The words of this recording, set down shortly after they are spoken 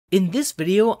In this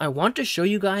video, I want to show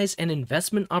you guys an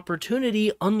investment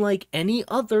opportunity unlike any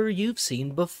other you've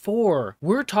seen before.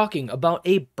 We're talking about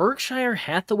a Berkshire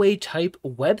Hathaway type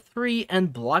Web3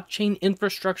 and blockchain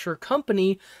infrastructure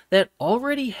company that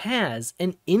already has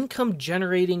an income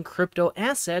generating crypto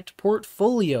asset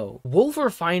portfolio. Wolfer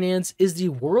Finance is the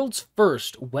world's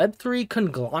first Web3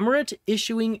 conglomerate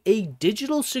issuing a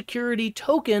digital security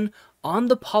token on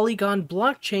the Polygon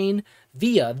blockchain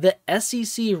via the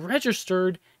SEC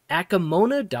registered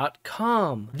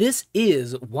Akamona.com. This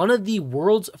is one of the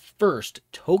world's first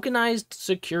tokenized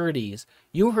securities.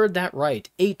 You heard that right,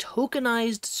 a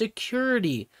tokenized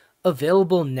security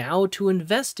available now to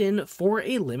invest in for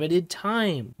a limited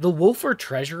time. The Wolfer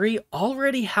Treasury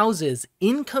already houses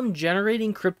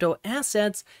income-generating crypto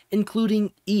assets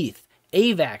including ETH,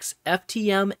 AVAX,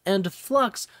 FTM, and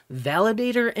Flux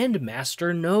validator and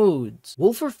master nodes.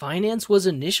 Wolfer Finance was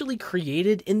initially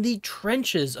created in the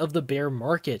trenches of the bear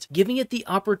market, giving it the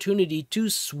opportunity to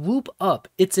swoop up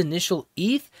its initial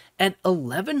ETH at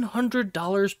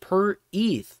 $1,100 per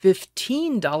ETH,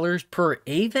 $15 per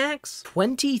AVAX,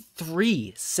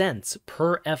 23 cents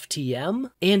per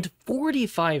FTM, and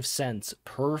 45 cents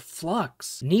per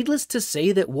Flux. Needless to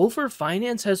say that Wolfer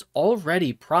Finance has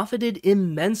already profited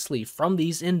immensely from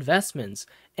these investments,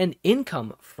 and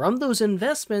income from those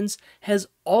investments has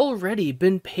already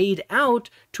been paid out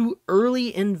to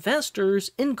early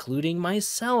investors, including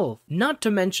myself. Not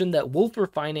to mention that Wolfer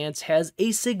Finance has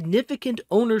a significant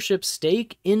ownership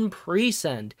stake in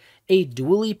Presend, a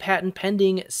dually patent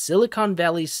pending Silicon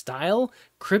Valley style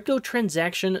crypto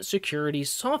transaction security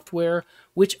software,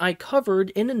 which I covered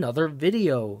in another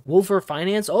video. Wolfer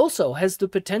Finance also has the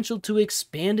potential to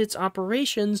expand its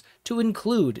operations to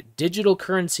include digital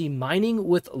currency mining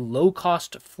with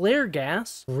low-cost flare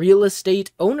gas, real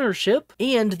estate ownership,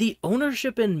 and the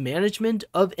ownership and management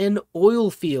of an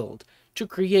oil field, to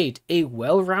create a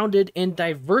well-rounded and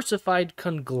diversified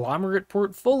conglomerate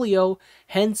portfolio,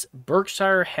 hence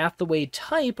Berkshire Hathaway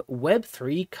type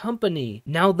Web3 company.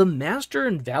 Now, the master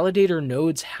and validator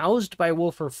nodes housed by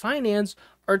Wolfer Finance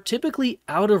are typically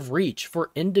out of reach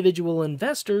for individual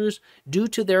investors due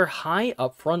to their high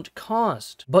upfront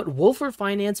cost. But Wolfer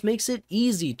Finance makes it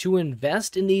easy to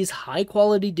invest in these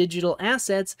high-quality digital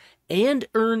assets and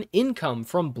earn income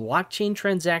from blockchain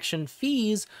transaction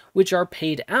fees, which are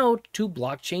paid out to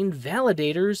blockchain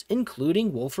validators,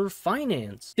 including Wolfer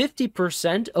Finance.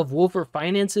 50% of Wolfer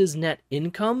Finance's net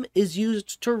income is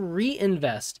used to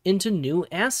reinvest into new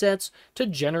assets to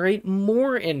generate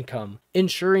more income,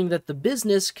 ensuring that the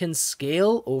business can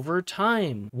scale over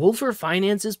time. Wolfer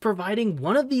Finance is providing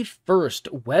one of the first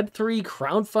Web3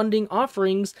 crowdfunding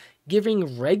offerings,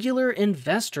 giving regular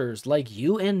investors like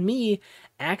you and me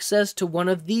access to one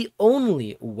of the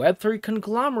only Web3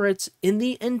 conglomerates in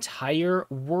the entire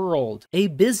world, a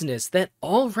business that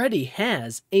already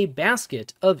has a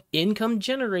basket of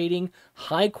income-generating,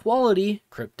 high-quality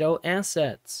crypto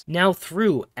assets. Now,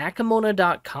 through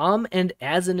Akamona.com and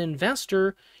as an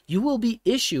investor, you will be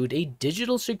issued a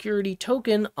digital security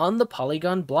token on the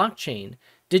Polygon blockchain,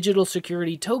 digital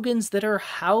security tokens that are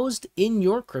housed in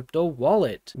your crypto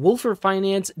wallet. Wolfer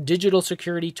Finance digital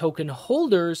security token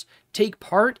holders take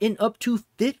part in up to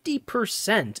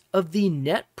 50% of the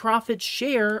net profit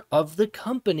share of the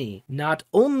company. Not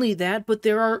only that, but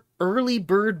there are early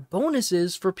bird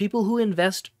bonuses for people who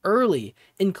invest early,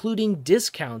 including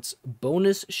discounts,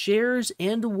 bonus shares,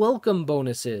 and welcome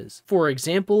bonuses. For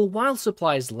example, while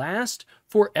supplies last,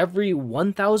 for every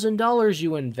 $1,000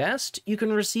 you invest, you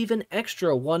can receive an extra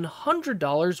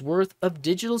 $100 worth of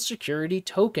digital security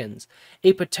tokens,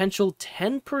 a potential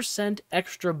 10%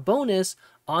 extra bonus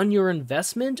on your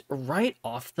investment right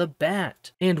off the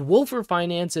bat. And Wolfer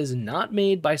Finance is not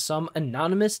made by some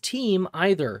anonymous team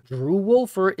either. Drew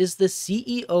Wolfer is the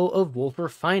CEO of Wolfer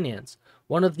Finance,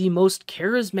 one of the most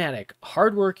charismatic,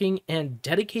 hardworking, and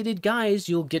dedicated guys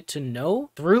you'll get to know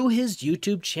through his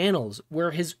YouTube channels,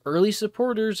 where his early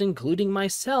supporters, including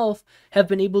myself, have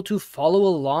been able to follow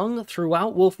along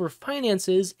throughout Wolfer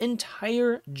Finance's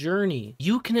entire journey.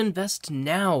 You can invest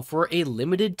now for a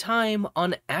limited time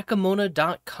on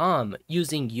Akamona.com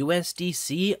using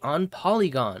USDC on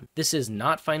Polygon. This is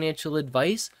not financial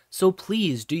advice, so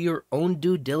please do your own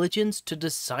due diligence to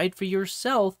decide for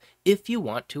yourself if you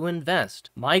want to invest.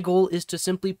 My goal is to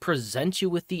simply present you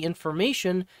with the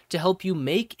information to help you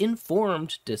make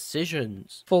informed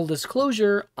decisions. Full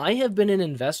disclosure, I have been an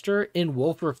investor in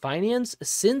Wolfer Finance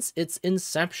since its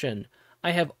inception.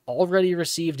 I have already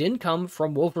received income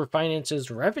from Wolfer Finance's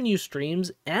revenue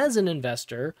streams as an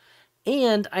investor,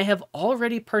 and I have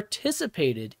already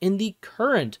participated in the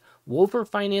current Wolfer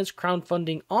Finance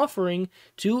crowdfunding offering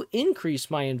to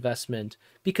increase my investment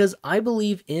because I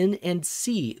believe in and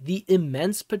see the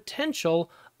immense potential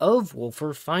of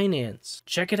Wolfer Finance.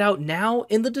 Check it out now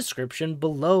in the description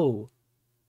below.